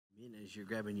As you're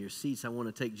grabbing your seats, I want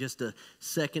to take just a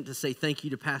second to say thank you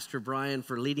to Pastor Brian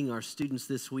for leading our students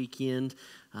this weekend.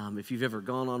 If you've ever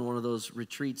gone on one of those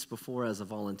retreats before as a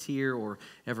volunteer or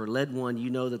ever led one, you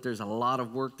know that there's a lot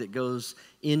of work that goes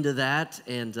into that,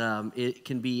 and it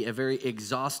can be a very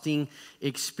exhausting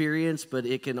experience, but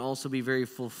it can also be very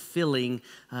fulfilling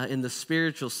in the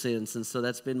spiritual sense. And so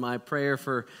that's been my prayer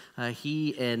for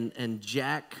he and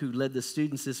Jack, who led the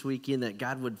students this weekend, that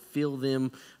God would fill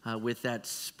them with that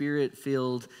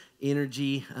spirit-filled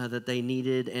energy that they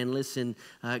needed. And listen,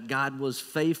 God was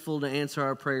faithful to answer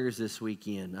our prayers this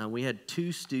weekend. We had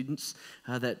 2 students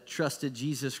that trusted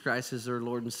Jesus Christ as their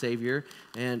Lord and Savior.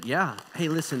 And yeah, hey,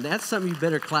 listen, that's something you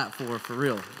better clap for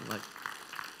real. Like,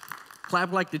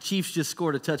 clap like the Chiefs just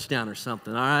scored a touchdown or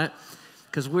something, all right?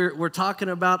 Because we're talking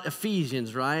about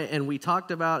Ephesians, right? And we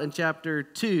talked about in chapter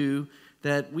 2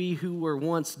 that we who were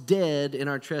once dead in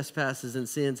our trespasses and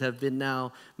sins have been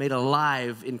now made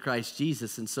alive in Christ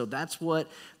Jesus. And so that's what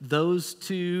those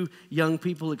 2 young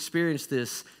people experienced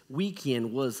this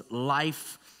weekend, was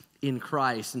life in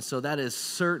Christ. And so that is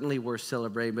certainly worth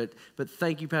celebrating. But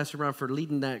thank you, Pastor Brown, for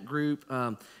leading that group.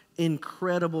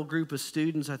 Incredible group of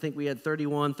students. I think we had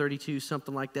 31, 32,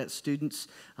 something like that, students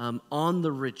on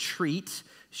the retreat.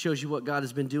 Shows you what God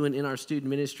has been doing in our student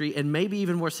ministry. And maybe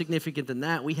even more significant than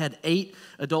that, we had 8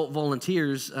 adult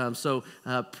volunteers. So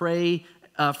pray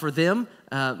for them.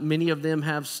 Many of them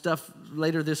have stuff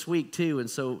later this week too. And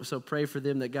so pray for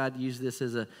them that God use this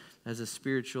as a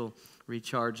spiritual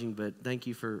recharging. But thank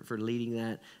you for leading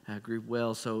that group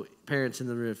well. So parents in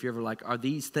the room, if you're ever like, are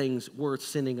these things worth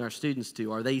sending our students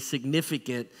to? Are they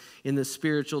significant in the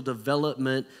spiritual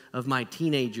development of my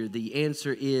teenager? The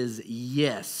answer is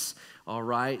yes. All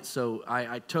right, so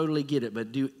I totally get it,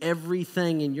 but do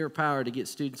everything in your power to get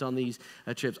students on these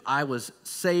trips. I was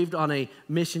saved on a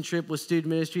mission trip with student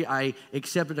ministry. I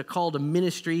accepted a call to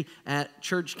ministry at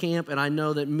church camp, and I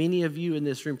know that many of you in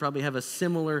this room probably have a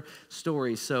similar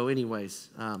story. So anyways,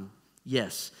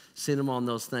 yes, send them on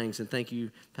those things, and thank you,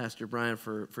 Pastor Brian,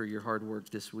 for your hard work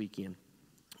this weekend.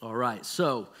 All right,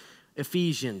 so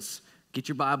Ephesians. Get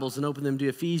your Bibles and open them to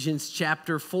Ephesians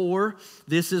chapter 4.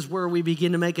 This is where we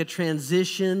begin to make a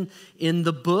transition in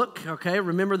the book, okay?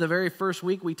 Remember the very first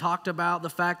week we talked about the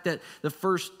fact that the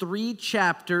first 3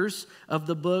 chapters of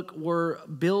the book were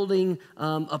building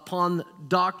upon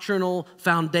doctrinal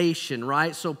foundation,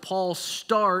 right? So Paul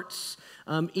starts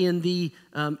in the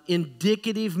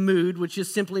indicative mood, which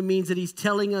just simply means that he's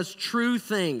telling us true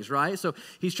things, right? So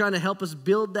he's trying to help us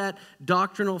build that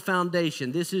doctrinal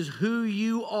foundation. This is who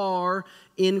you are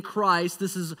in Christ.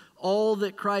 This is all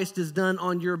that Christ has done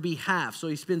on your behalf. So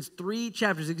he spends 3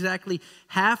 chapters, exactly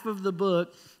half of the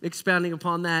book, expounding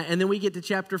upon that. And then we get to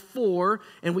chapter 4,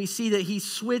 and we see that he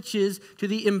switches to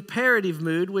the imperative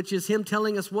mood, which is him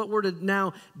telling us what we're to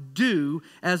now do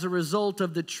as a result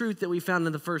of the truth that we found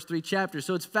in the first 3 chapters.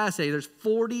 So it's fascinating. There's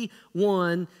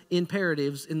 41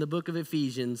 imperatives in the book of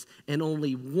Ephesians, and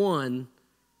only 1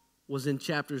 was in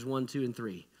chapters 1, 2, and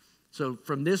 3. So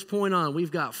from this point on,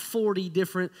 we've got 40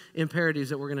 different imperatives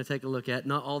that we're going to take a look at.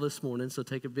 Not all this morning, so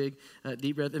take a big,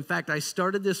 deep breath. In fact, I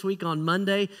started this week on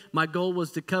Monday. My goal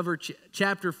was to cover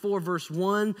chapter 4, verse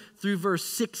 1 through verse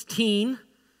 16,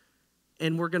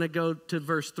 and we're going to go to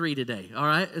verse 3 today, all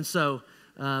right? And so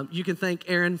you can thank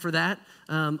Erin for that.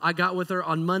 I got with her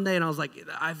on Monday, and I was like,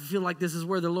 I feel like this is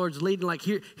where the Lord's leading. Like,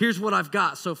 here's what I've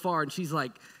got so far. And she's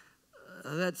like,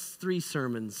 that's 3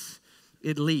 sermons.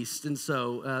 At least. And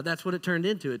so that's what it turned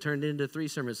into. It turned into 3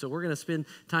 sermons. So we're going to spend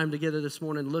time together this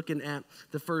morning looking at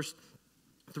the first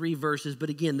 3 verses. But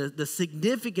again, the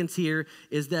significance here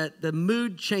is that the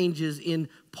mood changes in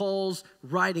Paul's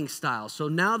writing style. So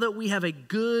now that we have a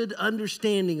good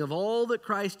understanding of all that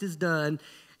Christ has done,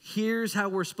 here's how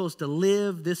we're supposed to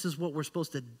live. This is what we're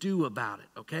supposed to do about it,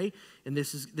 okay? And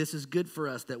this is good for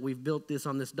us that we've built this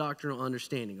on this doctrinal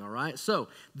understanding, all right? So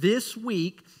this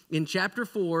week in chapter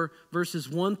 4, verses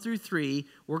 1 through 3,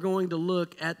 we're going to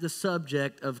look at the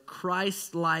subject of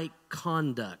Christ-like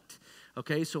conduct,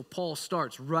 okay? So Paul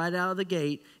starts right out of the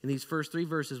gate in these first 3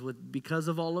 verses with, because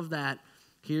of all of that,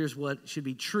 here's what should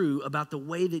be true about the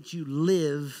way that you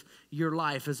live your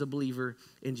life as a believer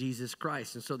in Jesus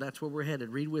Christ. And so that's where we're headed.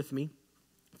 Read with me.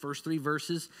 First 3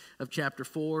 verses of chapter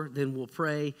 4, then we'll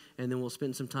pray, and then we'll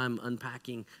spend some time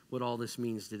unpacking what all this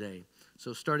means today.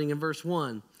 So starting in verse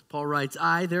 1, Paul writes,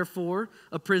 I, therefore,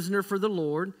 a prisoner for the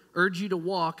Lord, urge you to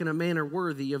walk in a manner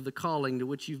worthy of the calling to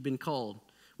which you've been called,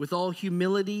 with all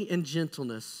humility and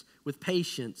gentleness, with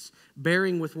patience,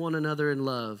 bearing with one another in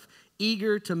love,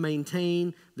 eager to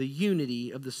maintain the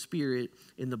unity of the Spirit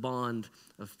in the bond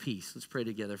of peace. Let's pray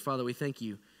together. Father, we thank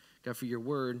you, God, for your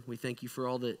word. We thank you for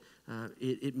all that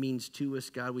it means to us,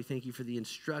 God. We thank you for the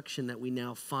instruction that we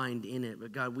now find in it.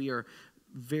 But God, we are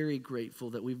very grateful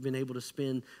that we've been able to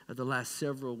spend the last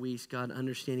several weeks, God,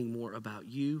 understanding more about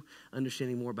you,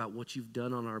 understanding more about what you've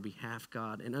done on our behalf,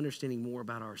 God, and understanding more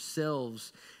about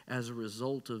ourselves as a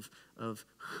result of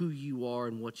who you are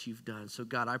and what you've done. So,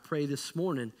 God, I pray this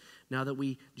morning, now that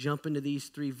we jump into these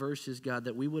 3 verses, God,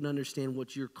 that we would understand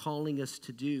what you're calling us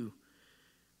to do.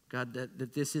 God,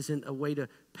 that this isn't a way to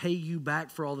pay you back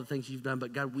for all the things you've done,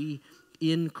 but God, we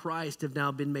in Christ have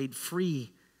now been made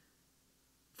free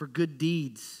for good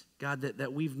deeds. God,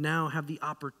 that we've now have the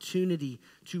opportunity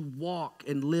to walk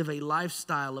and live a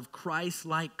lifestyle of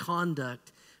Christ-like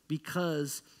conduct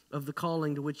because of the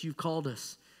calling to which you've called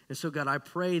us. And so, God, I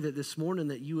pray that this morning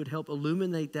that you would help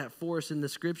illuminate that for us in the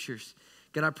scriptures.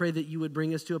 God, I pray that you would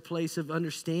bring us to a place of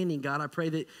understanding. God, I pray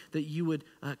that you would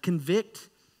convict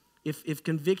if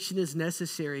conviction is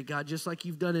necessary, God, just like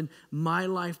you've done in my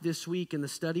life this week in the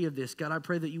study of this. God, I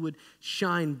pray that you would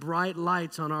shine bright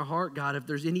lights on our heart, God. If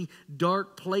there's any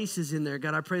dark places in there,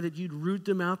 God, I pray that you'd root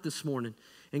them out this morning.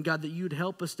 And God, that you'd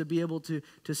help us to be able to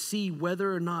see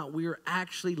whether or not we are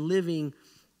actually living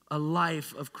a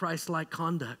life of Christ-like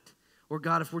conduct. Or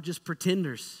God, if we're just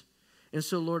pretenders. And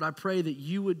so, Lord, I pray that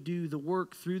you would do the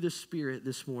work through the Spirit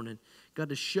this morning. God,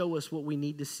 to show us what we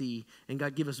need to see. And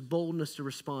God, give us boldness to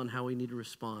respond how we need to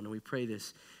respond. And we pray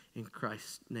this in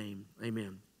Christ's name.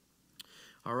 Amen.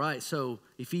 All right, so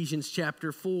Ephesians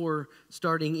chapter 4,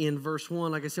 starting in verse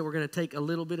 1. Like I said, we're going to take a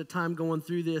little bit of time going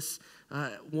through this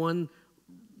one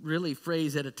really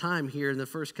phrase at a time here in the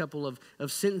first couple of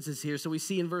sentences here. So we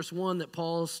see in verse 1 that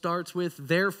Paul starts with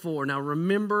therefore. Now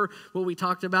remember what we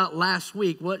talked about last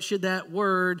week. What should that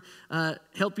word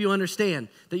help you understand?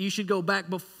 That you should go back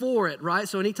before it, right?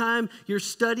 So anytime you're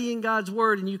studying God's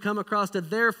word and you come across a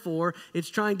therefore, it's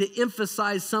trying to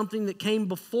emphasize something that came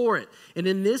before it. And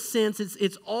in this sense,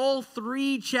 it's all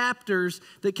 3 chapters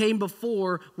that came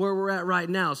before where we're at right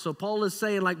now. So Paul is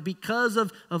saying, like, because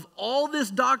of all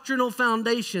this doctrinal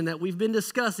foundation that we've been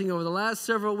discussing over the last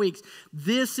several weeks,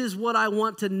 this is what I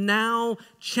want to now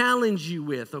challenge you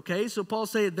with, okay? So Paul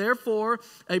said, therefore,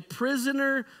 a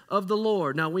prisoner of the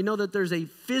Lord. Now, we know that there's a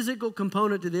physical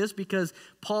component to this because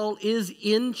Paul is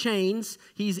in chains.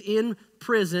 He's in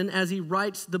prison as he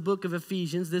writes the book of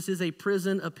Ephesians. This is a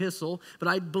prison epistle, but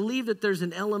I believe that there's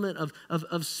an element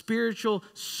of spiritual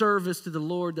service to the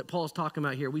Lord that Paul's talking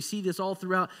about here. We see this all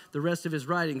throughout the rest of his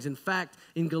writings. In fact,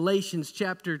 in Galatians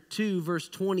chapter 2, verse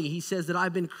 20, he says that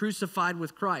I've been crucified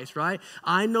with Christ, right?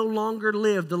 I no longer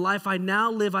live. The life I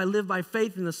now live, I live by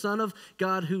faith in the Son of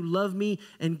God who loved me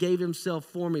and gave himself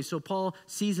for me. So Paul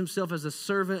sees himself as a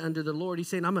servant under the Lord. He's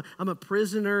saying, I'm a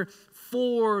prisoner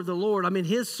for the Lord. I'm in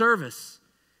his service,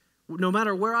 no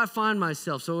matter where I find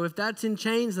myself. So if that's in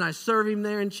chains, then I serve him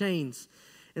there in chains.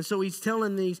 And so he's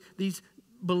telling these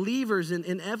believers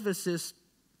in Ephesus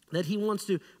that he wants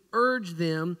to urge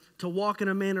them to walk in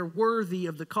a manner worthy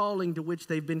of the calling to which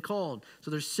they've been called.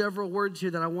 So there's several words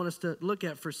here that I want us to look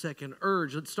at for a second.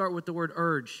 Urge. Let's start with the word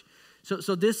urge.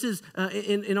 So this is,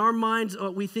 in our minds,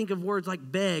 we think of words like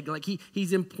beg, like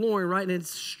he's imploring, right? And it's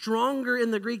stronger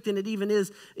in the Greek than it even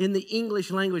is in the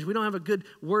English language. We don't have a good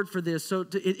word for this. So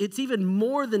it's even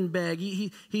more than beg.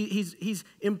 He's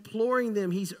imploring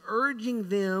them. He's urging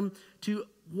them to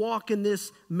walk in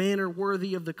this manner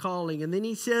worthy of the calling. And then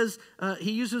he says,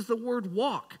 he uses the word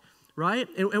walk. Right?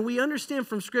 And we understand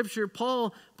from Scripture,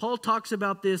 Paul talks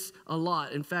about this a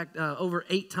lot. In fact, over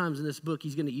 8 times in this book,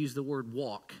 he's going to use the word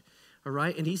walk. All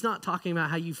right? And he's not talking about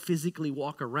how you physically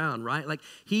walk around, right? Like,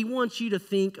 he wants you to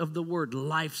think of the word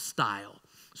lifestyle.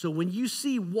 So when you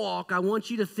see walk, I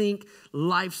want you to think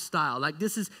lifestyle. Like,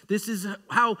 this is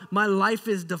how my life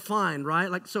is defined, right?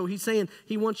 Like, so he's saying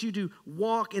he wants you to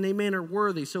walk in a manner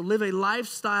worthy. So live a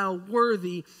lifestyle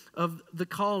worthy of the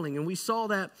calling. And we saw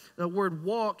that word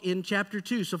walk in chapter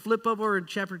 2. So flip over in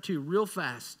chapter 2 real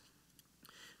fast.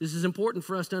 This is important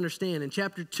for us to understand. In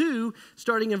chapter 2,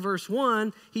 starting in verse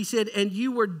 1, he said, and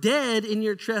you were dead in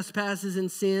your trespasses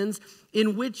and sins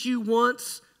in which you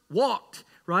once walked.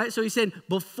 Right? So he said,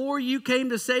 before you came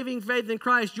to saving faith in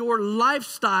Christ, your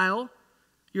lifestyle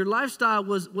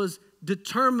was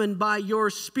determined by your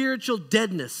spiritual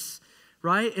deadness.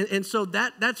 Right? And so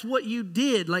that's what you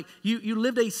did. Like you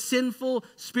lived a sinful,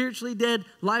 spiritually dead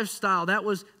lifestyle. That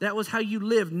was how you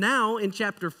lived. Now in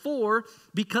chapter 4,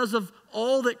 because of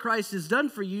all that Christ has done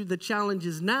for you, the challenge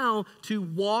is now to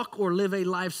walk or live a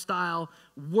lifestyle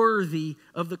worthy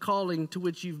of the calling to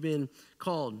which you've been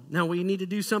called. Now we need to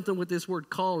do something with this word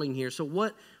calling here. So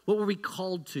what were we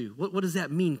called to? What does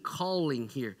that mean, calling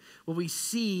here? Well, we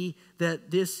see that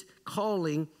this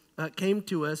calling came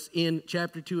to us in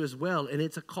chapter 2 as well, and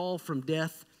it's a call from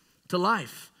death to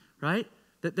life, right?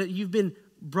 That you've been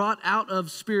brought out of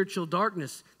spiritual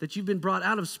darkness, that you've been brought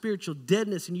out of spiritual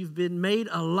deadness, and you've been made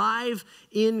alive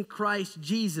in Christ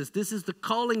Jesus. This is the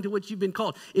calling to which you've been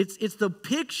called. It's the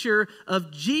picture of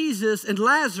Jesus and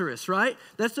Lazarus, right?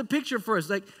 That's the picture for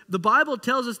us. Like the Bible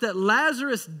tells us that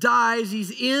Lazarus dies. He's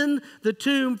in the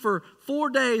tomb for 4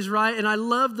 days, right? And I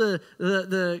love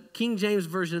the King James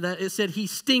version of that. It said he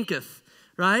stinketh,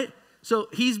 right? So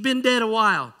he's been dead a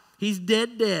while. He's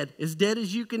dead, as dead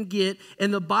as you can get.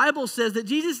 And the Bible says that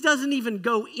Jesus doesn't even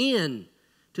go in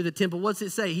to the temple. What's it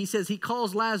say? He says he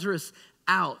calls Lazarus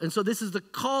out. And so this is the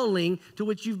calling to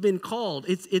which you've been called.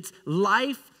 It's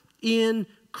life in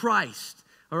Christ.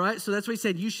 All right? So that's what he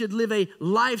said. You should live a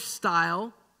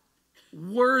lifestyle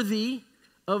worthy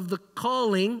of the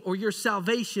calling or your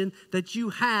salvation that you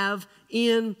have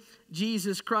in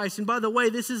Jesus Christ. And by the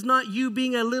way, this is not you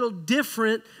being a little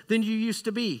different than you used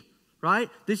to be.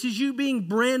 Right? This is you being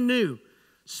brand new,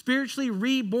 spiritually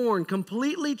reborn,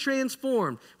 completely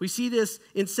transformed. We see this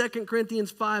in 2 Corinthians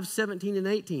 5, 17 and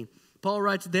 18. Paul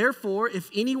writes, therefore,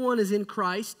 if anyone is in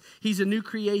Christ, he's a new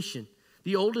creation.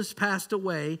 The old has passed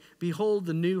away. Behold,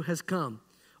 the new has come.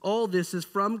 All this is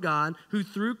from God, who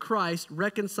through Christ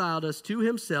reconciled us to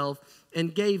himself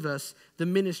and gave us the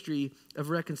ministry of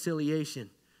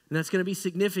reconciliation. And that's going to be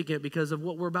significant because of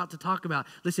what we're about to talk about.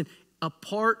 Listen,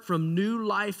 apart from new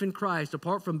life in Christ,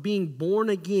 apart from being born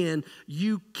again,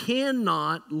 you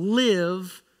cannot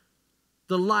live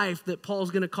the life that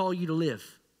Paul's going to call you to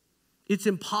live. It's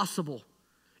impossible.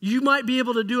 You might be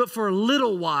able to do it for a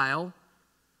little while,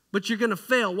 but you're going to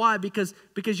fail. Why? Because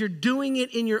you're doing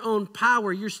it in your own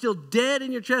power. You're still dead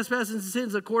in your trespasses and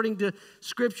sins according to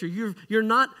Scripture. You're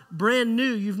not brand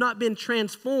new. You've not been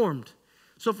transformed.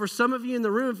 So for some of you in the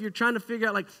room, if you're trying to figure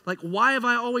out like why have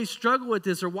I always struggled with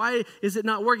this or why is it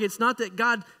not working? It's not that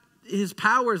God, his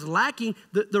power is lacking.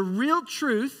 The real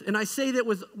truth, and I say that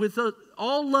with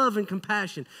all love and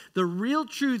compassion, the real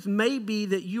truth may be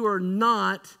that you are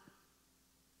not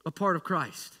a part of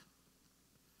Christ.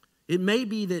 It may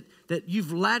be that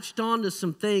you've latched on to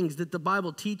some things that the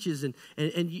Bible teaches and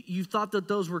you thought that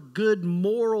those were good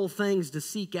moral things to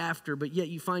seek after, but yet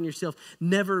you find yourself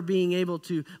never being able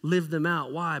to live them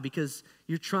out. Why? Because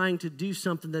you're trying to do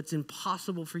something that's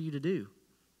impossible for you to do.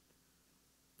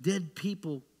 Dead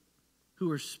people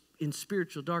who are in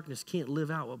spiritual darkness can't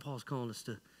live out what Paul's calling us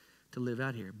to live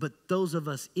out here. But those of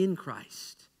us in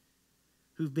Christ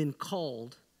who've been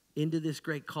called into this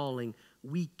great calling,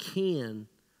 we can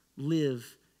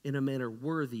live in a manner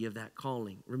worthy of that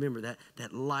calling. Remember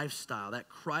that lifestyle, that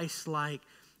Christ-like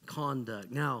conduct.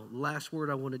 Now, last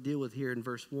word I want to deal with here in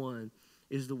verse 1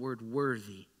 is the word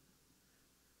worthy.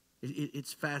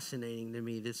 It's fascinating to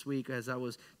me this week as I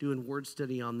was doing word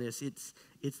study on this.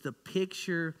 It's the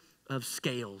picture of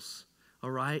scales,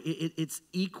 all right? It's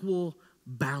equal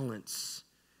balance.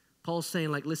 Paul's saying,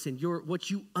 like, listen,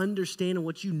 what you understand and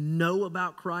what you know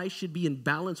about Christ should be in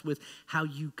balance with how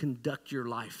you conduct your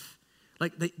life.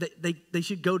 Like, they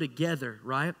should go together,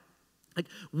 right? Like,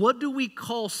 what do we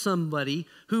call somebody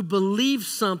who believes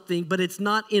something, but it's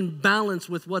not in balance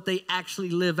with what they actually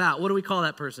live out? What do we call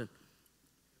that person?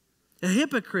 A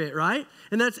hypocrite, right?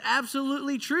 And that's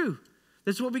absolutely true.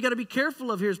 That's what we got to be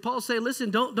careful of here. Is Paul saying, listen,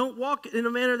 don't walk in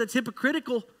a manner that's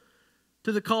hypocritical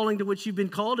to the calling to which you've been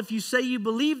called. If you say you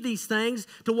believe these things,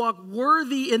 to walk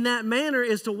worthy in that manner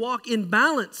is to walk in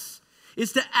balance.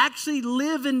 It's to actually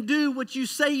live and do what you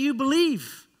say you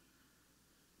believe.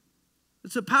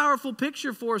 It's a powerful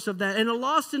picture for us of that. In a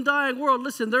lost and dying world,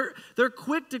 listen, they're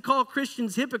quick to call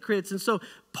Christians hypocrites. And so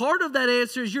part of that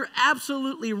answer is you're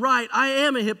absolutely right. I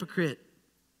am a hypocrite.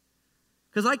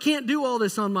 Because I can't do all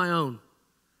this on my own.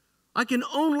 I can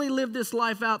only live this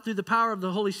life out through the power of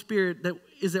the Holy Spirit that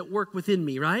is at work within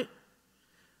me, right?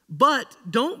 But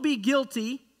don't be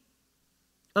guilty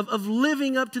of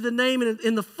living up to the name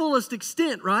in the fullest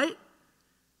extent, right?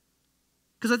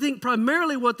 Because I think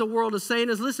primarily what the world is saying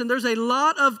is, listen, there's a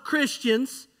lot of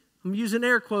Christians, I'm using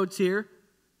air quotes here,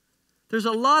 there's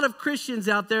a lot of Christians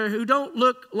out there who don't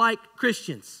look like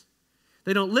Christians.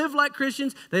 They don't live like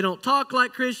Christians. They don't talk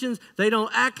like Christians. They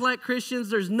don't act like Christians.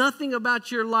 There's nothing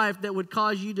about your life that would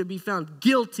cause you to be found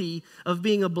guilty of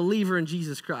being a believer in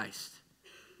Jesus Christ.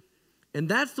 And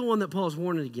that's the one that Paul's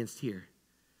warning against here.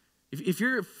 If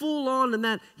you're full on in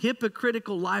that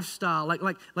hypocritical lifestyle,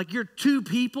 like you're two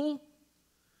people,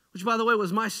 which by the way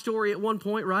was my story at one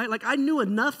point, right? Like I knew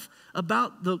enough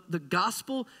about the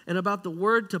gospel and about the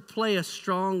word to play a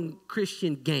strong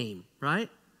Christian game, right?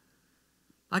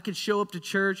 I could show up to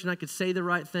church and I could say the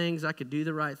right things. I could do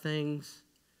the right things.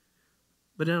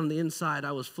 But on the inside,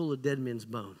 I was full of dead men's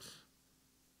bones.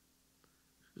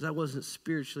 Because I wasn't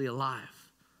spiritually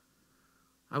alive.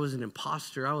 I was an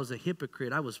imposter. I was a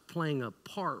hypocrite. I was playing a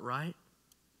part, right?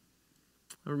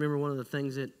 I remember one of the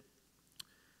things that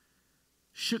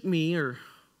shook me or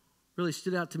really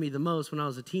stood out to me the most when I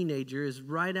was a teenager is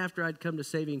right after I'd come to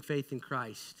saving faith in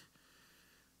Christ.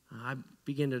 I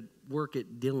began to work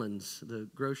at Dillon's, the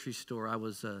grocery store. I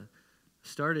was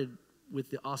started with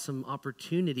the awesome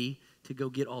opportunity to go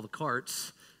get all the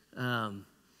carts, and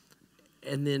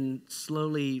then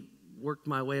slowly worked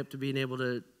my way up to being able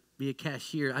to be a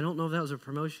cashier. I don't know if that was a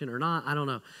promotion or not. I don't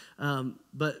know.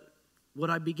 But what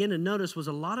I began to notice was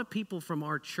a lot of people from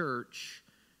our church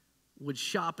would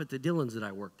shop at the Dillon's that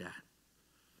I worked at.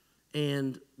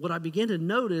 And what I began to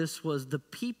notice was the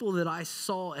people that I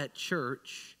saw at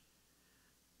church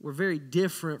were very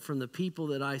different from the people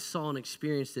that I saw and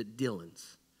experienced at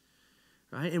Dillon's,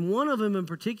 right? And one of them in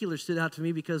particular stood out to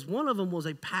me because one of them was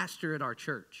a pastor at our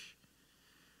church.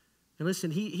 And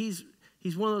listen, he's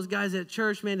one of those guys at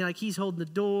church, man, like he's holding the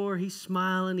door, he's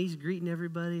smiling, he's greeting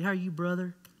everybody. How are you,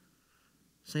 brother?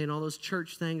 Saying all those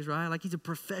church things, right? Like he's a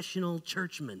professional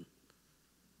churchman.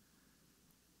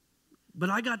 But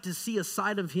I got to see a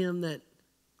side of him that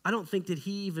I don't think that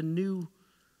he even knew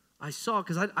I saw,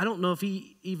 because I don't know if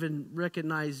he even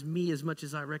recognized me as much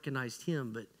as I recognized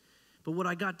him. But what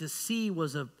I got to see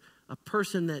was a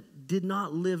person that did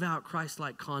not live out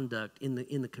Christ-like conduct in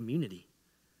the community.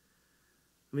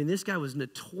 I mean, this guy was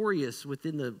notorious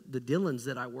within the Dillon's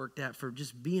that I worked at for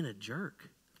just being a jerk.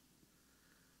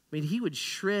 I mean, he would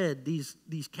shred these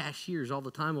cashiers all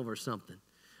the time over something.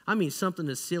 I mean, something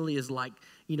as silly as like,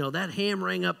 you know, that ham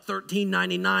rang up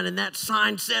 $13.99 and that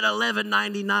sign said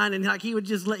 $11.99, and like he would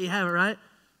just let you have it, right?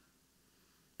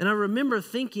 And I remember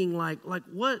thinking like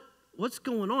what's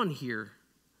going on here?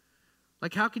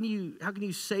 Like how can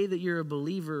you say that you're a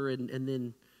believer and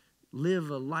then live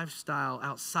a lifestyle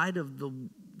outside of the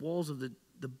walls of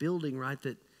the building, right,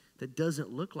 that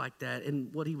doesn't look like that?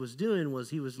 And what he was doing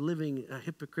was he was living a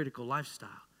hypocritical lifestyle.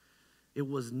 It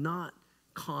was not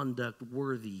conduct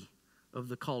worthy of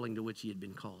the calling to which he had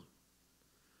been called.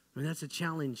 I mean, that's a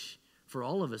challenge for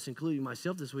all of us, including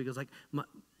myself this week. It's like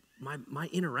my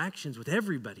interactions with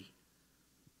everybody.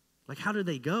 Like, how do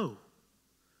they go?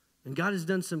 And God has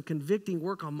done some convicting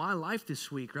work on my life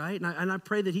this week, right? And I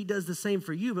pray that he does the same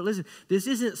for you. But listen, this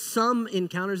isn't some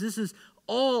encounters. This is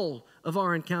all of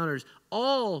our encounters,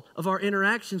 all of our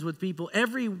interactions with people,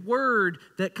 every word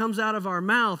that comes out of our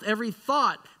mouth, every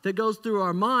thought that goes through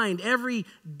our mind, every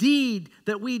deed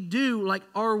that we do. Like,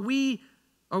 are we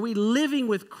living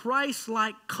with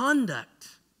Christ-like conduct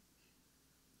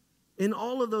in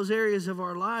all of those areas of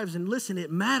our lives? And listen,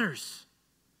 it matters.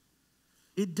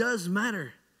 It does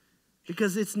matter,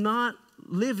 because it's not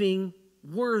living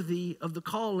worthy of the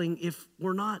calling if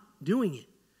we're not doing it.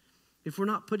 If we're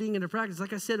not putting it into practice.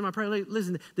 Like I said in my prayer,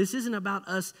 listen, this isn't about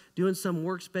us doing some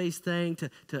works-based thing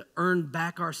to earn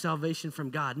back our salvation from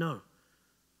God. No.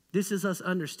 This is us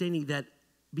understanding that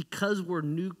because we're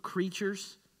new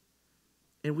creatures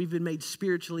and we've been made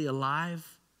spiritually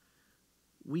alive,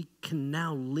 we can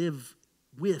now live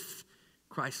with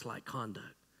Christ-like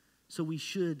conduct. So we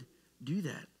should do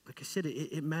that. Like I said,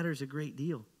 it matters a great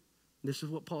deal. This is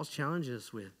what Paul's challenging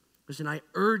us with. Listen, I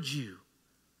urge you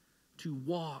to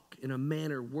walk in a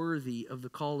manner worthy of the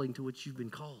calling to which you've been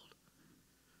called.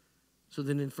 So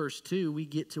then in verse 2, we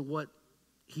get to what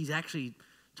he's actually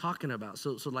talking about.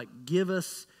 So like, give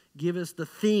us the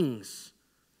things,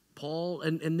 Paul,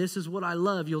 and this is what I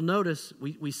love. You'll notice,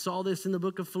 we saw this in the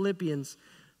book of Philippians.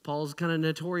 Paul's kind of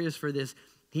notorious for this.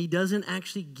 He doesn't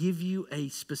actually give you a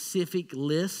specific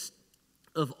list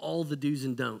of all the do's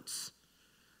and don'ts.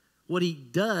 What he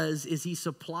does is he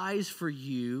supplies for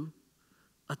you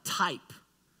a type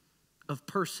of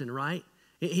person, right?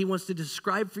 He wants to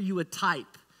describe for you a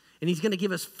type. And he's going to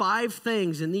give us 5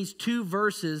 things in these 2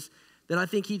 verses that I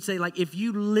think he'd say, like, if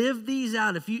you live these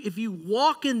out, if you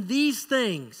walk in these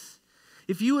things,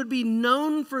 if you would be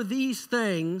known for these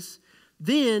things,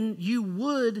 then you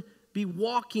would be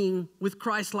walking with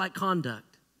Christ-like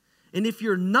conduct. And if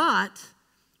you're not,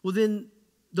 well, then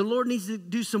the Lord needs to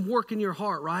do some work in your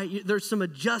heart, right? There's some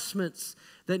adjustments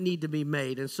that need to be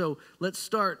made. And so let's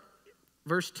start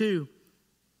verse 2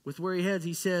 with where he heads.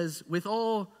 He says, with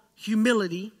all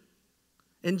humility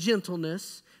and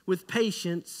gentleness, with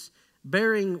patience,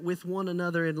 bearing with one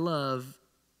another in love,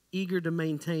 eager to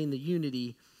maintain the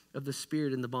unity of the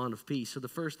Spirit in the bond of peace. So the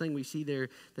first thing we see there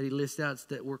that he lists out is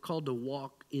that we're called to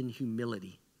walk in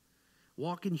humility.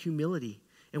 Walk in humility.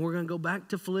 And we're going to go back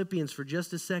to Philippians for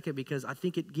just a second, because I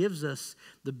think it gives us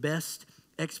the best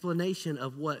explanation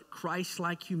of what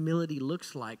Christ-like humility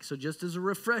looks like. So just as a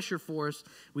refresher for us,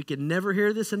 we can never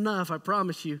hear this enough, I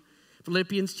promise you.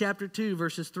 Philippians chapter 2,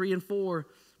 verses 3 and 4,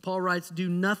 Paul writes, "Do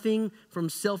nothing from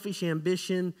selfish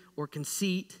ambition or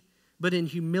conceit, but in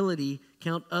humility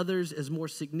count others as more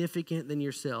significant than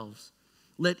yourselves.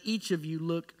 Let each of you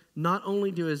look not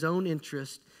only to his own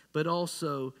interest, but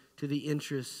also to the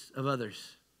interests of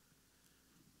others."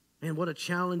 Man, what a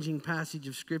challenging passage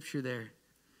of Scripture there.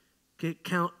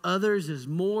 Count others as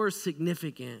more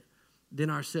significant than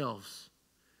ourselves.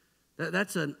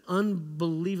 That's an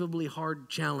unbelievably hard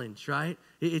challenge, right?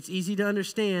 It's easy to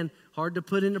understand, hard to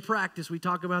put into practice. We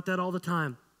talk about that all the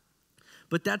time.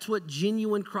 But that's what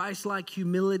genuine Christ-like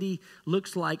humility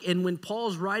looks like. And when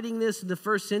Paul's writing this in the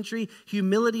first century,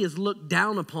 humility is looked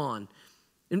down upon.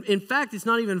 In fact, it's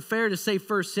not even fair to say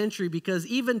first century, because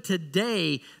even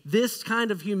today, this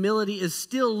kind of humility is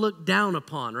still looked down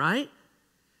upon, right?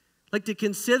 Like, to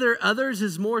consider others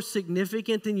as more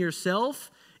significant than yourself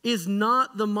is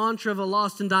not the mantra of a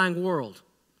lost and dying world,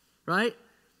 right?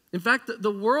 In fact,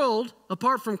 the world,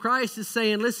 apart from Christ, is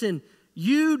saying, listen,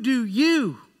 you do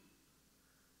you.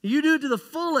 You do it to the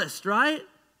fullest, right?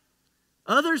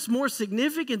 Others more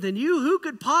significant than you. Who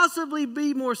could possibly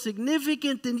be more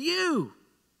significant than you?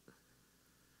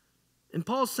 And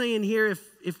Paul's saying here,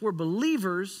 if we're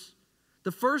believers,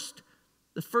 the first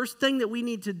thing that we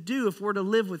need to do if we're to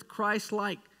live with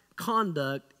Christ-like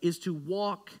conduct is to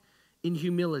walk in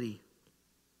humility,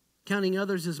 counting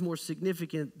others as more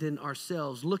significant than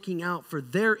ourselves, looking out for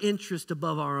their interest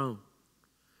above our own.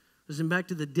 Listen, back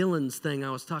to the Dylan's thing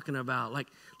I was talking about, like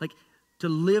to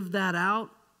live that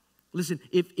out. Listen,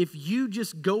 if you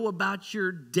just go about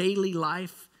your daily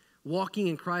life walking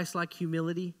in Christ-like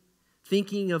humility,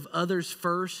 thinking of others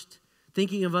first,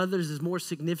 thinking of others as more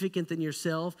significant than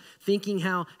yourself, thinking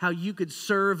how you could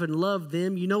serve and love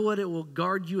them, you know what it will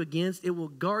guard you against? It will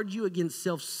guard you against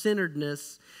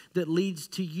self-centeredness that leads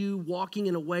to you walking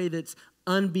in a way that's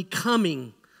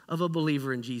unbecoming of a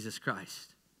believer in Jesus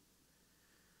Christ.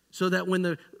 So that when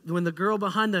the girl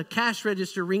behind the cash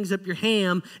register rings up your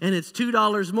ham and it's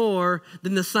 $2 more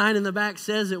than the sign in the back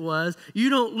says it was, you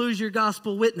don't lose your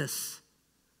gospel witness.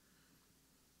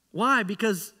 Why?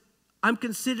 Because I'm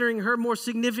considering her more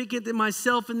significant than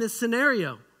myself in this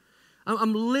scenario.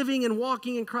 I'm living and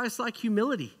walking in Christ-like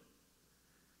humility.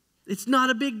 It's not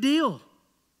a big deal.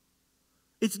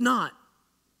 It's not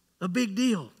a big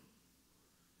deal.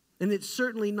 And it's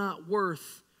certainly not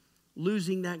worth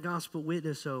losing that gospel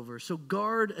witness over. So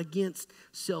guard against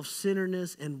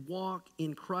self-centeredness and walk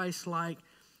in Christ-like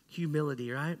humility,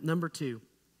 right? Number 2,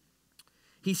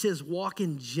 he says walk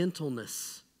in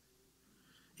gentleness.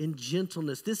 In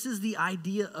gentleness. This is the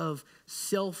idea of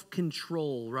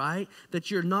self-control, right?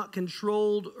 That you're not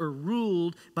controlled or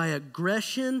ruled by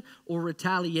aggression or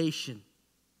retaliation.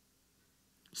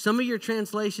 Some of your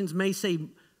translations may say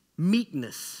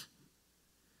meekness.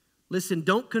 Listen,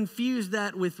 don't confuse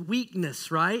that with weakness,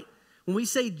 right? When we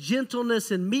say gentleness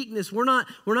and meekness, we're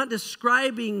not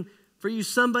describing for you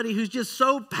somebody who's just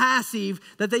so passive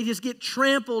that they just get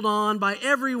trampled on by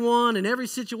everyone in every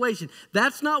situation.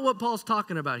 That's not what Paul's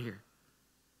talking about here.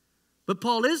 But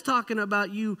Paul is talking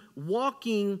about you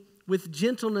walking with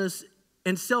gentleness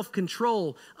and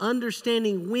self-control,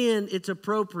 understanding when it's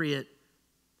appropriate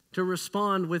to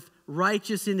respond with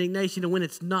righteous indignation and when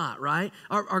it's not, right?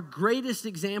 Our greatest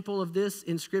example of this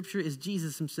in Scripture is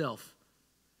Jesus himself.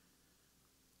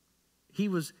 He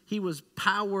was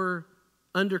power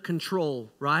under control,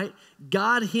 right?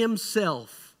 God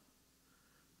himself.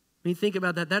 I mean, think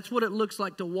about that. That's what it looks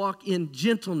like to walk in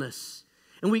gentleness.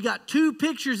 And we got 2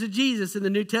 pictures of Jesus in the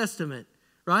New Testament,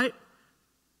 right?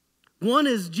 One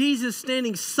is Jesus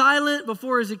standing silent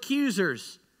before his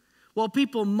accusers while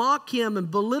people mock him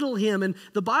and belittle him. And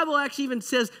the Bible actually even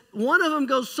says one of them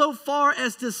goes so far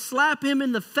as to slap him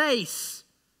in the face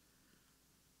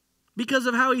because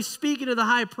of how he's speaking to the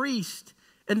high priest.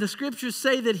 And the scriptures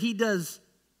say that he does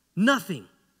nothing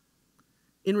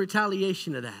in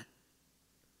retaliation to that.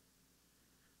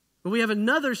 But we have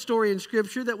another story in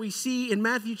Scripture that we see in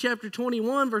Matthew chapter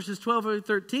 21, verses 12 through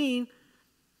 13,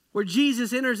 where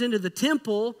Jesus enters into the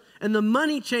temple and the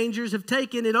money changers have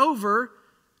taken it over,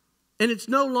 and it's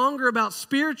no longer about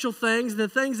spiritual things, the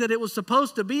things that it was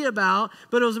supposed to be about,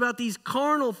 but it was about these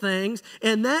carnal things.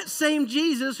 And that same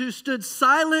Jesus who stood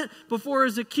silent before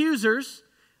his accusers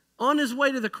on his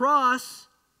way to the cross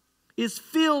is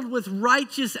filled with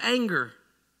righteous anger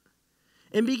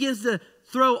and begins to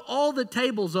throw all the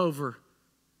tables over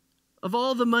of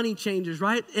all the money changers,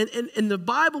 right? And the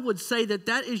Bible would say that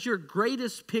that is your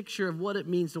greatest picture of what it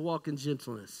means to walk in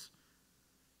gentleness.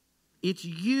 It's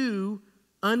you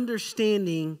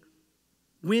understanding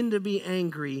when to be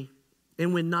angry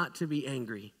and when not to be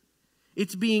angry.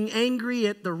 It's being angry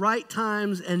at the right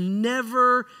times and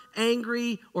never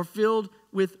angry or filled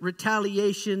with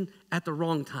retaliation at the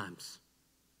wrong times.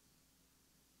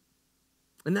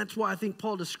 And that's why I think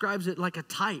Paul describes it like a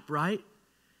type, right?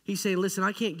 He's saying, listen,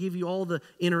 I can't give you all the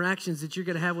interactions that you're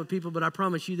going to have with people, but I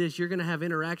promise you this, you're going to have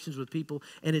interactions with people,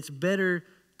 and it's better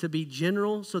to be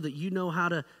general so that you know how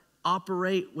to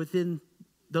operate within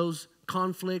those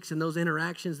conflicts and those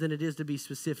interactions than it is to be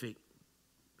specific.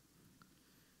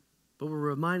 But we're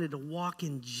reminded to walk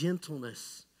in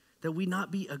gentleness, that we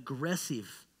not be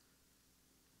aggressive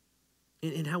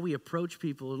in how we approach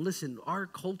people. And listen, our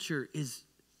culture is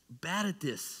bad at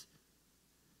this,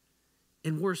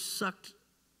 and we're sucked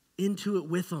into it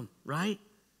with them, right?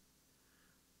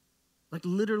 Like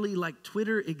literally, like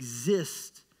Twitter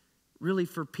exists really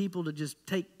for people to just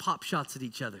take pop shots at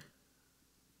each other.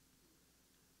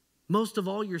 Most of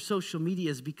all, your social media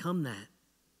has become that.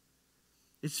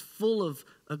 It's full of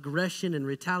aggression and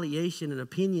retaliation and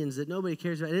opinions that nobody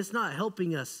cares about. And it's not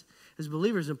helping us as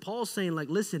believers. And Paul's saying, like,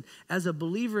 listen, as a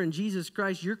believer in Jesus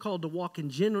Christ, you're called to walk in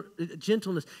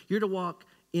gentleness. You're to walk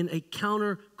in a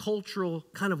counter-cultural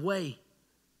kind of way.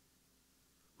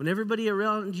 When everybody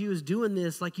around you is doing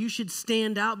this, like, you should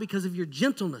stand out because of your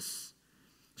gentleness.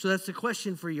 So that's the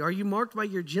question for you. Are you marked by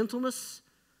your gentleness?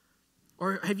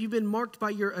 Or have you been marked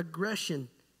by your aggression?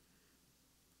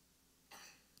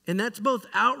 And that's both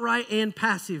outright and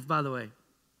passive, by the way.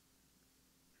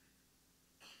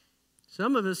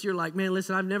 Some of us, you're like, man,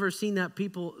 listen, I've never seen that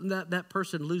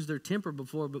person lose their temper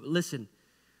before. But listen,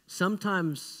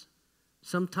 sometimes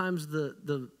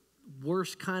the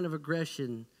worst kind of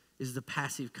aggression is the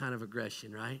passive kind of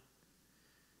aggression, right?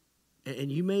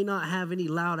 And you may not have any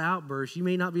loud outbursts. You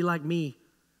may not be like me.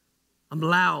 I'm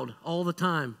loud all the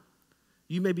time.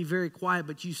 You may be very quiet,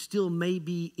 but you still may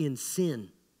be in sin.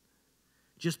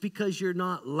 Just because you're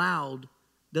not loud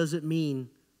doesn't mean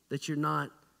that you're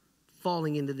not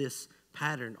falling into this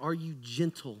pattern. Are you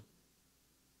gentle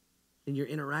in your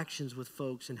interactions with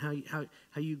folks and how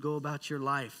you go about your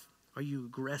life? Are you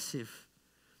aggressive?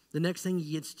 The next thing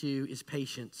he gets to is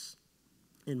patience.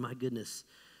 And my goodness,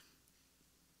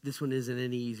 this one isn't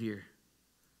any easier,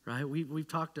 right? We've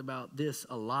talked about this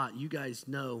a lot. You guys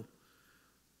know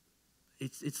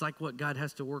it's like what God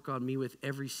has to work on me with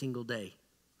every single day.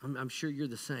 I'm sure you're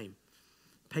the same.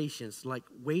 Patience, like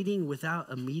waiting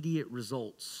without immediate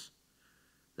results.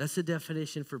 That's the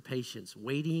definition for patience,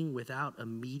 waiting without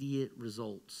immediate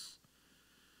results.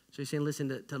 So he's saying,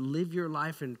 listen, to live your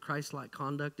life in Christ-like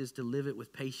conduct is to live it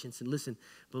with patience. And listen,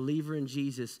 believer in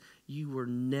Jesus, you were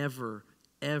never,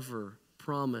 ever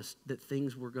promised that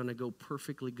things were going to go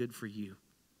perfectly good for you.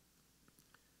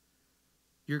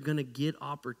 You're going to get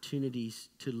opportunities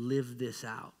to live this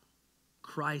out.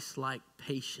 Christ-like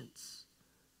patience.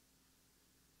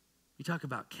 You talk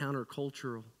about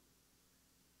countercultural.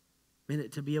 Man,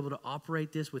 to be able to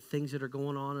operate this with things that are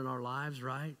going on in our lives,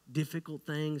 right? Difficult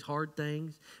things, hard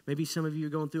things. Maybe some of you are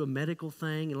going through a medical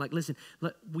thing. And like, listen,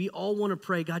 we all want to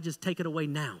pray, God, just take it away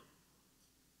now.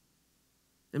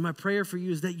 And my prayer for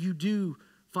you is that you do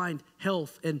find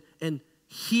health and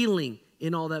healing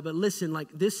in all that. But listen, like,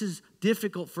 this is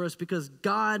difficult for us because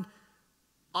God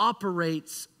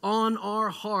operates on our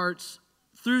hearts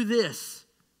through this.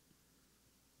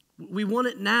 We want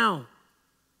it now.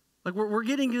 Like we're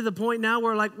getting to the point now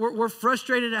where like we're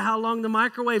frustrated at how long the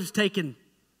microwave's taken.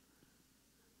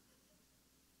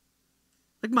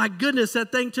 Like, my goodness,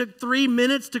 that thing took 3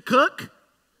 minutes to cook. Are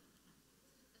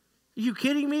you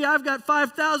kidding me? I've got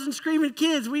 5,000 screaming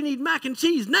kids. We need mac and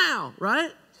cheese now,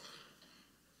 right?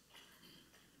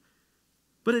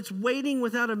 But it's waiting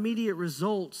without immediate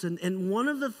results. And one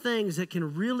of the things that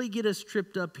can really get us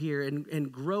tripped up here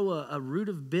and grow a root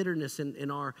of bitterness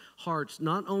in our hearts,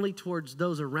 not only towards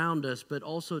those around us, but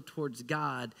also towards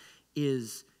God,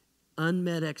 is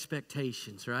unmet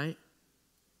expectations, right?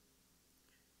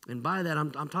 And by that,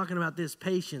 I'm talking about this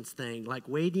patience thing, like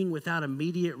waiting without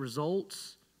immediate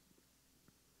results.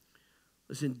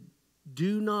 Listen,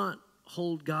 do not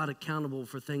hold God accountable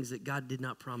for things that God did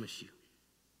not promise you.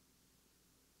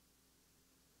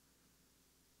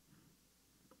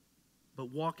 But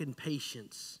walk in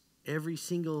patience. Every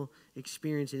single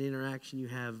experience and interaction you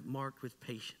have marked with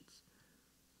patience.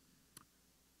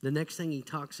 The next thing he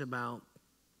talks about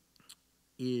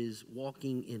is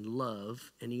walking in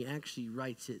love. And he actually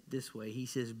writes it this way. He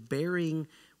says, bearing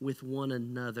with one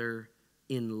another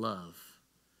in love.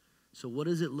 So what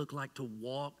does it look like to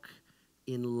walk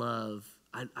in love?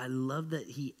 I love that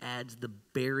he adds the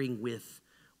bearing with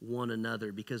one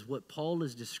another, because what Paul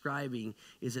is describing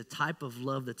is a type of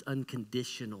love that's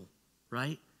unconditional,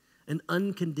 right? An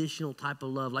unconditional type of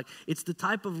love. Like, it's the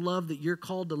type of love that you're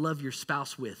called to love your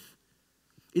spouse with.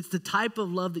 It's the type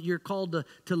of love that you're called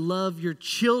to love your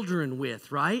children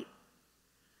with, right?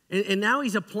 And now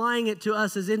he's applying it to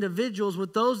us as individuals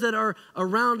with those that are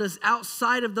around us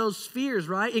outside of those spheres,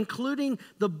 right? Including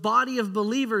the body of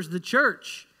believers, the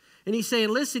church. And he's saying,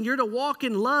 listen, you're to walk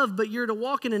in love, but you're to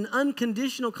walk in an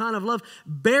unconditional kind of love,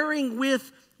 bearing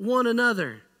with one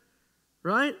another,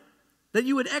 right? That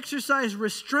you would exercise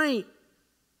restraint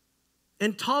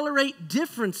and tolerate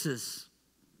differences.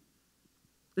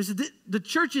 The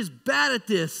church is bad at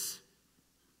this.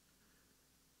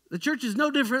 The church is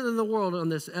no different than the world on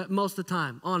this most of the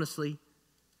time, honestly.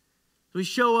 We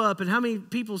show up, and how many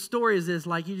people's story is this?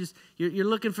 Like, you're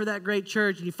looking for that great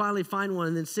church, and you finally find one,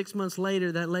 and then 6 months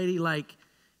later, that lady, like,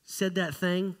 said that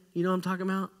thing. You know what I'm talking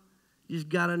about? You just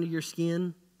got under your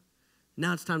skin.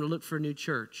 Now it's time to look for a new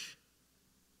church.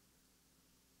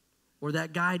 Or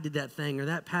that guy did that thing, or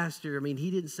that pastor, I mean, he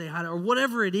didn't say hi to, or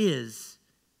whatever it is.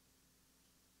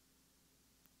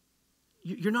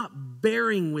 You're not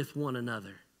bearing with one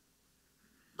another.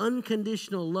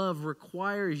 Unconditional love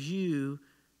requires you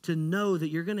to know that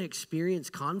you're going to experience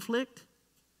conflict,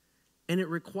 and it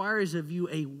requires of you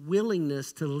a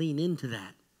willingness to lean into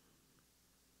that.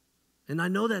 And I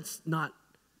know that's not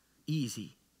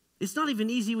easy. It's not even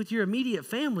easy with your immediate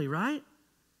family, right?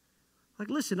 Like,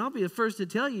 listen, I'll be the first to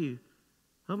tell you,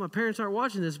 I hope my parents aren't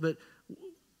watching this, but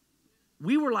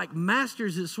we were like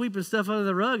masters at sweeping stuff under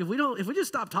the rug. If we just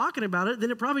stopped talking about it, then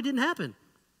it probably didn't happen,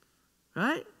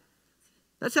 right?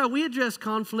 That's how we address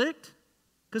conflict,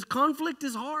 because conflict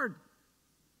is hard.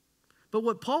 But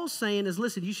what Paul's saying is,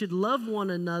 listen, you should love one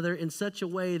another in such a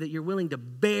way that you're willing to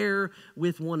bear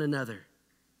with one another,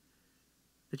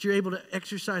 that you're able to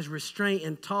exercise restraint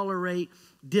and tolerate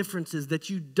differences,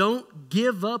 that you don't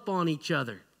give up on each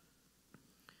other,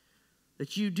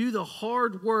 that you do the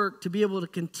hard work to be able to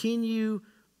continue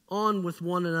on with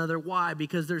one another. Why?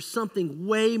 Because there's something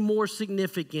way more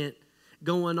significant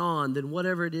going on than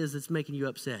whatever it is that's making you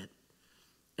upset.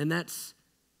 And that's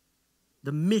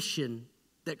the mission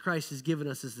that Christ has given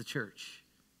us as the church.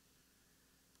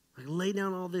 Like, lay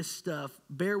down all this stuff,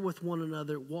 bear with one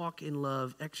another, walk in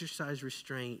love, exercise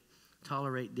restraint,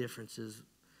 tolerate differences.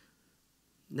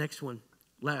 Next one,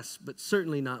 last but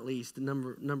certainly not least, the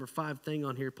number 5 thing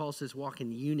on here, Paul says walk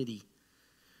in unity.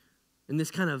 And this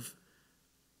kind of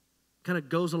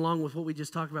goes along with what we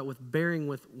just talked about with bearing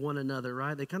with one another,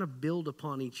 right? They kind of build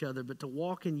upon each other, but to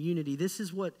walk in unity, this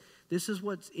is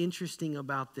what's interesting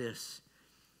about this.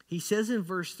 He says in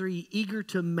verse 3, eager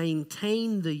to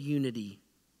maintain the unity.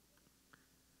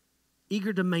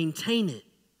 Eager to maintain it.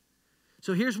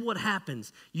 So here's what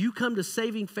happens. You come to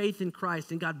saving faith in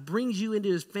Christ, and God brings you into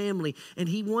his family, and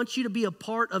he wants you to be a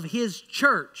part of his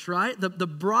church, right? The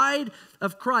bride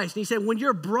of Christ. And he said, when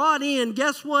you're brought in,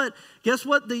 guess what? Guess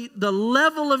what the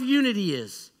level of unity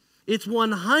is? It's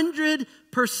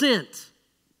 100%.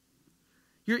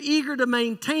 You're eager to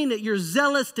maintain it. You're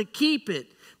zealous to keep it.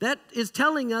 That is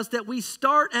telling us that we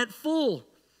start at full.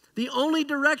 The only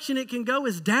direction it can go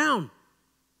is down.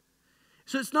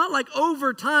 So it's not like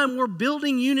over time we're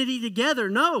building unity together.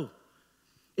 No.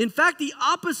 In fact, the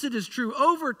opposite is true.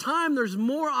 Over time, there's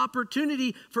more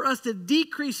opportunity for us to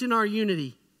decrease in our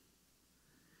unity.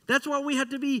 That's why we have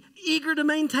to be eager to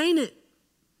maintain it.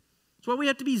 That's why we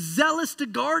have to be zealous to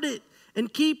guard it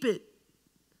and keep it.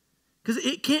 Because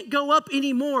it can't go up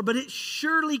anymore, but it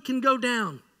surely can go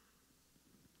down.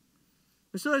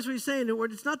 And so that's what he's saying.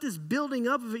 It's not this building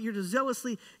up of it. You're to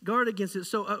zealously guard against it.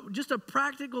 So just a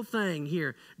practical thing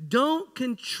here. Don't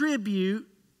contribute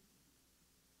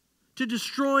to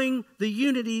destroying the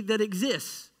unity that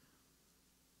exists.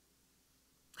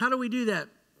 How do we do that?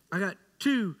 I got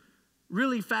 2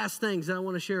 really fast things that I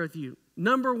want to share with you.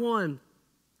 Number 1,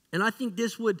 and I think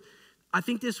this would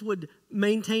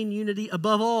maintain unity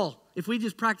above all. If we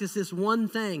just practice this one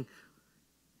thing,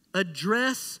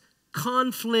 address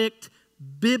conflict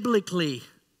biblically.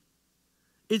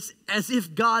 It's as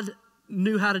if God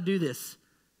knew how to do this.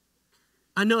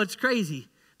 I know it's crazy,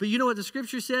 but you know what the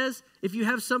scripture says? If you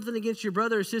have something against your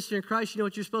brother or sister in Christ, you know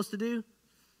what you're supposed to do?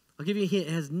 I'll give you a hint.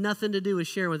 It has nothing to do with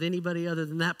sharing with anybody other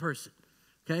than that person,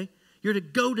 okay? You're to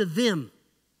go to them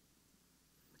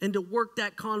and to work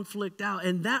that conflict out.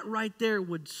 And that right there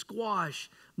would squash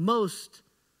most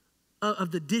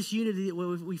of the disunity that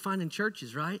we find in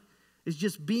churches, right? It's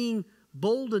just being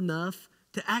bold enough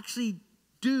to actually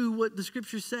do what the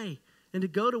scriptures say and to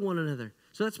go to one another.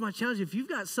 So that's my challenge. If you've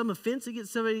got some offense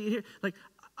against somebody here, like,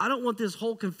 I don't want this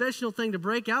whole confessional thing to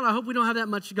break out. I hope we don't have that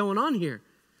much going on here.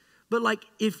 But like,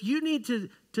 if you need to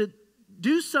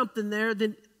do something there,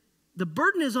 then the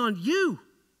burden is on you.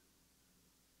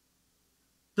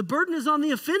 The burden is on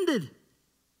the offended.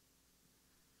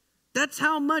 That's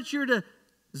how much you're to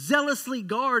zealously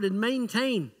guard and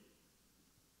maintain.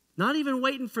 Not even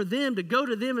waiting for them to go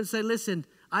to them and say, listen,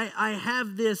 I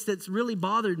have this that's really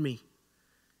bothered me.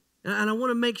 And I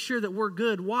want to make sure that we're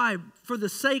good. Why? For the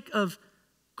sake of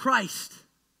Christ.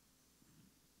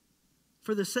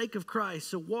 For the sake of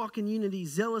Christ. So walk in unity,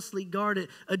 zealously guard it,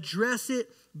 address it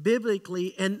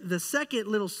biblically. And the second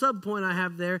little subpoint I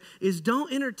have there is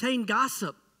don't entertain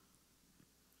gossip.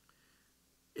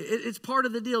 It's part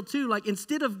of the deal too. Like,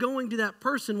 instead of going to that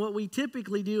person, what we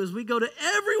typically do is we go to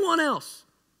everyone else.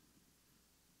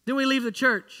 Then we leave the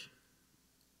church.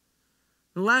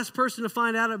 The last person to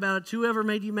find out about it, whoever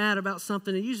made you mad about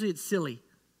something, and usually it's silly.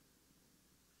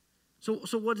 So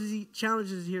what does he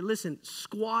challenges here? Listen,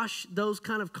 squash those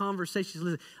kind of conversations.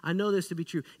 Listen, I know this to be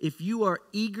true. If you are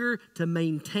eager to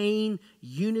maintain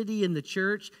unity in the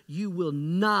church, you will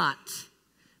not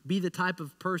be the type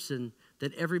of person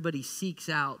that everybody seeks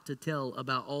out to tell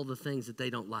about all the things that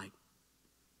they don't like.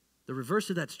 The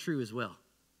reverse of that's true as well.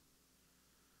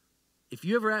 If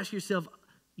you ever ask yourself,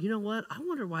 you know what? I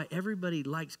wonder why everybody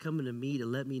likes coming to me to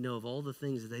let me know of all the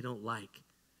things that they don't like.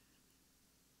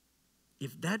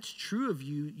 If that's true of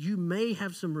you, you may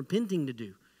have some repenting to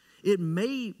do. It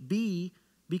may be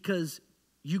because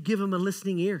you give them a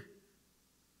listening ear.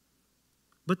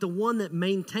 But the one that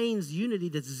maintains unity,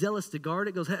 that's zealous to guard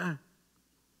it, goes, hey,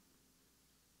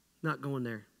 not going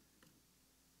there.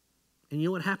 And you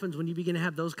know what happens when you begin to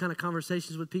have those kind of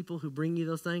conversations with people who bring you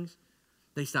those things?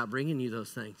 They stop bringing you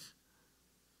those things.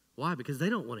 Why? Because they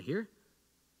don't want to hear.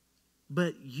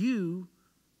 But you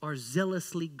are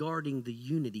zealously guarding the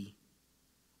unity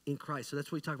in Christ. So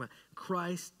that's what we talk about.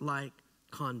 Christ-like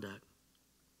conduct.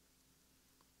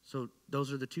 So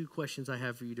those are the two questions I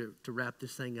have for you to wrap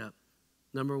this thing up.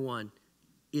 Number one,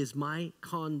 is my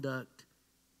conduct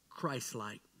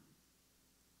Christ-like?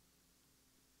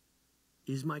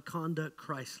 Is my conduct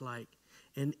Christ-like?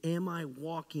 And am I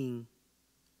walking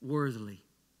worthily?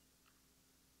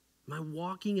 Am I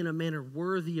walking in a manner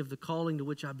worthy of the calling to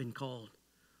which I've been called?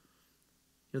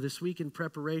 You know, this week in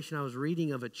preparation, I was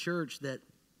reading of a church that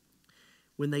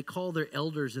when they call their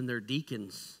elders and their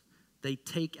deacons, they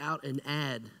take out an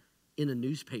ad in a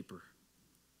newspaper.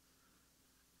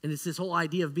 And it's this whole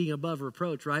idea of being above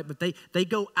reproach, right? But they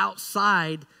go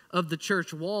outside of the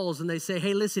church walls and they say,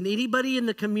 hey, listen, anybody in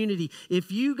the community,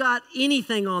 if you got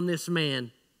anything on this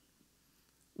man,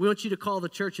 we want you to call the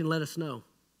church and let us know.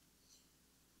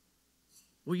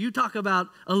 Well, you talk about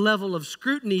a level of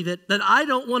scrutiny that I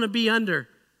don't want to be under,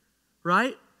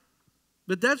 right?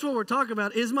 But that's what we're talking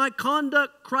about. Is my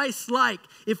conduct Christ-like?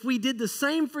 If we did the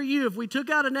same for you, if we took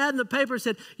out an ad in the paper and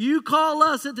said, you call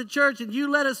us at the church and you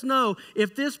let us know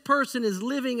if this person is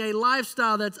living a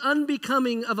lifestyle that's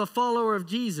unbecoming of a follower of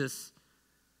Jesus,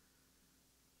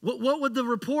 what would the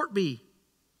report be?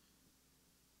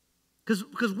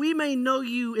 Because we may know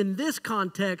you in this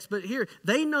context, but here,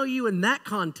 they know you in that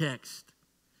context.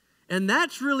 And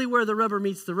that's really where the rubber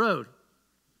meets the road.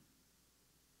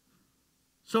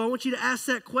 So I want you to ask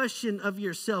that question of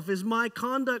yourself. Is my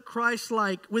conduct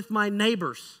Christ-like with my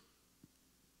neighbors?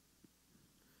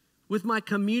 With my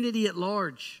community at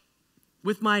large?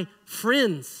 With my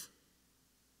friends?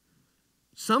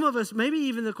 Some of us, maybe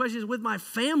even the question is with my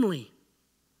family.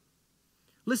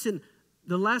 Listen,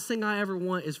 the last thing I ever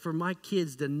want is for my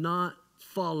kids to not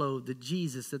follow the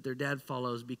Jesus that their dad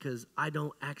follows because I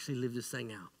don't actually live this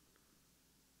thing out.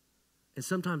 And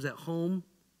sometimes at home,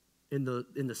 in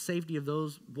the safety of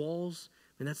those walls,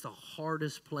 and that's the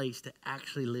hardest place to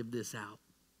actually live this out.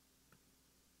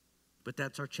 But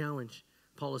that's our challenge.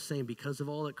 Paul is saying, because of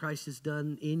all that Christ has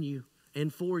done in you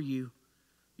and for you,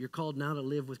 you're called now to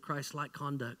live with Christ-like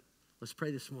conduct. Let's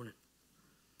pray this morning.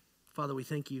 Father, we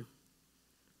thank you,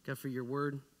 God, for your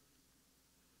word.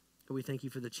 God, we thank you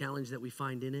for the challenge that we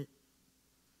find in it.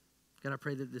 God, I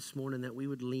pray that this morning that we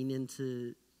would lean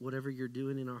into whatever you're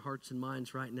doing in our hearts and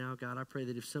minds right now. God, I pray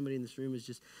that if somebody in this room is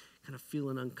just kind of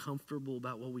feeling uncomfortable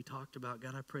about what we talked about,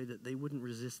 God, I pray that they wouldn't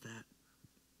resist that.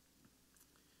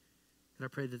 God, I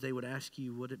pray that they would ask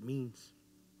you what it means.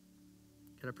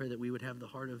 God, I pray that we would have the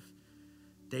heart of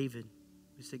David.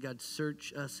 We say, God,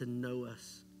 search us and know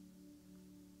us.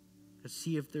 God,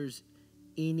 see if there's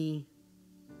any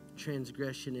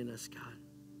transgression in us, God.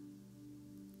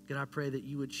 God, I pray that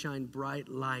you would shine bright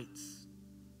lights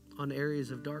on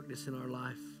areas of darkness in our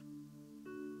life.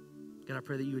 God, I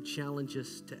pray that you would challenge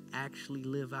us to actually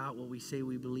live out what we say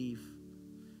we believe.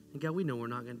 And God, we know we're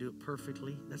not going to do it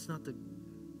perfectly. That's not the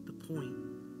point.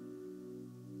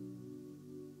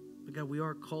 But God, we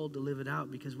are called to live it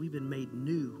out because we've been made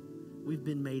new. We've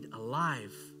been made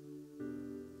alive.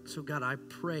 So God, I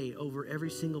pray over every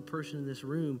single person in this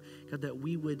room, God, that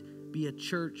we would be a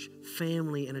church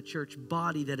family and a church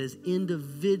body that as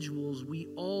individuals, we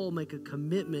all make a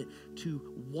commitment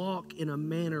to walk in a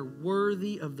manner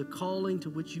worthy of the calling to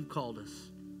which you've called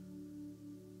us.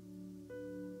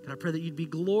 God, I pray that you'd be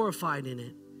glorified in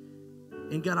it.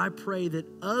 And God, I pray that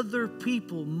other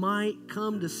people might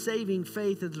come to saving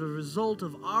faith as a result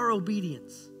of our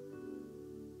obedience.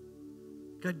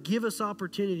 God, give us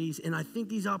opportunities, and I think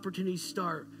these opportunities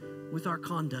start with our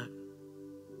conduct.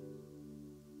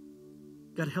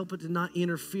 God, help it to not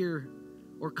interfere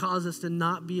or cause us to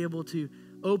not be able to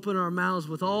open our mouths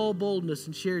with all boldness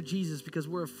and share Jesus because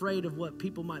we're afraid of what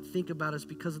people might think about us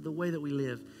because of the way that we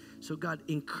live. So God,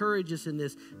 encourage us in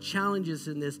this, challenge us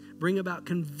in this, bring about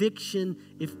conviction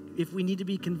if we need to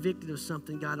be convicted of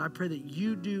something. God, I pray that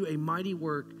you do a mighty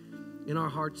work in our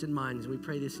hearts and minds. We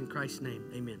pray this in Christ's name.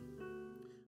 Amen.